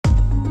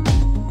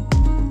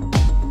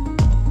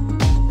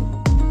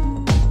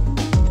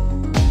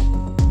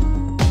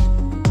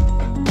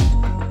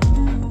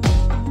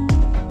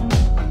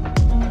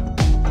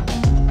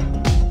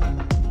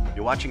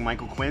watching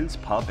Michael Quinn's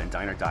Pub and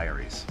Diner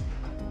Diaries.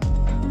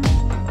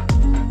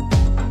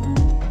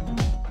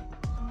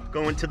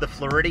 Going to the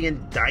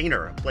Floridian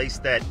Diner, a place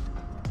that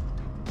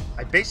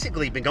I've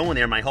basically been going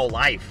there my whole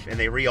life, and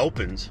they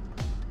reopened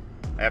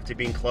after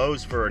being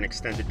closed for an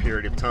extended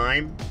period of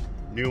time.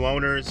 New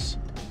owners,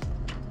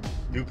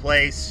 new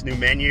place, new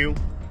menu.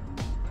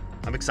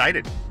 I'm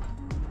excited.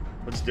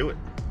 Let's do it.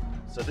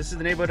 So this is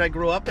the neighborhood I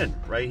grew up in,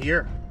 right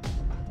here.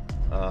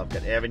 I've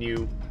got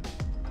Avenue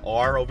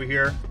R over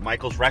here,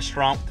 Michael's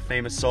Restaurant with the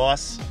famous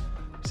sauce.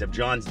 We have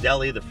John's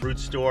Deli, the fruit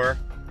store,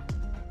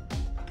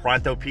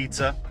 Pronto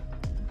Pizza.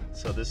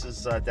 So this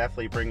is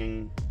definitely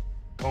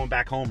going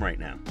back home right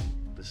now.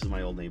 This is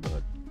my old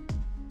neighborhood.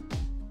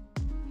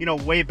 You know,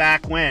 way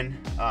back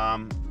when, there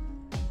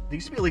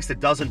used to be at least a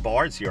dozen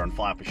bars here on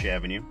Flatbush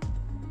Avenue.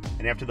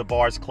 And after the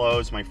bars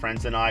closed, my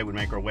friends and I would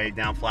make our way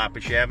down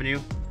Flatbush Avenue,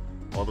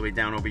 all the way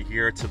down over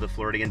here to the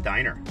Floridian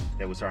Diner.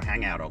 That was our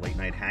hangout, our late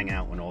night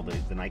hangout when all the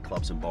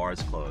nightclubs and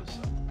bars closed.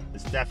 So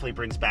this definitely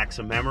brings back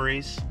some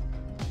memories,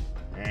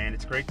 and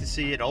it's great to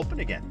see it open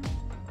again.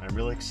 I'm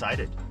really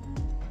excited.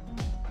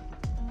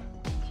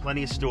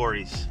 Plenty of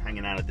stories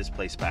hanging out at this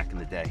place back in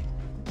the day.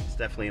 It's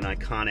definitely an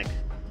iconic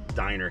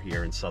diner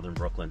here in southern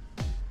Brooklyn.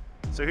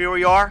 So here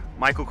we are,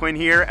 Michael Quinn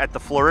here at the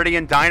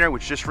Floridian Diner,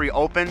 which just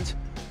reopened.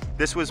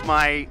 This was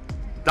my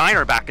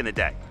diner back in the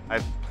day. I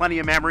have plenty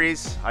of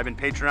memories. I've been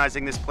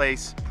patronizing this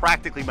place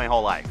practically my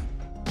whole life.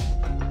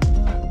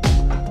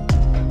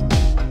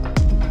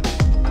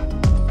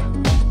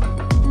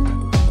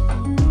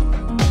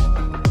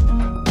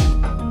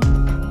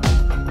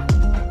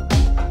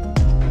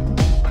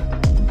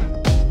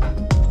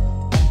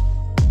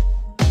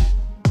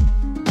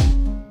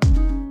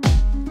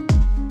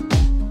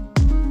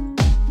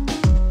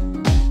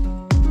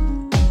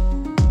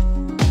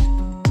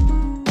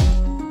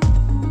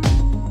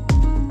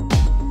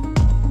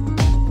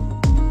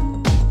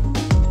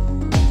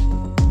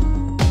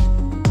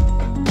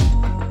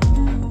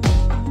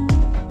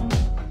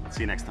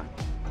 See you next time.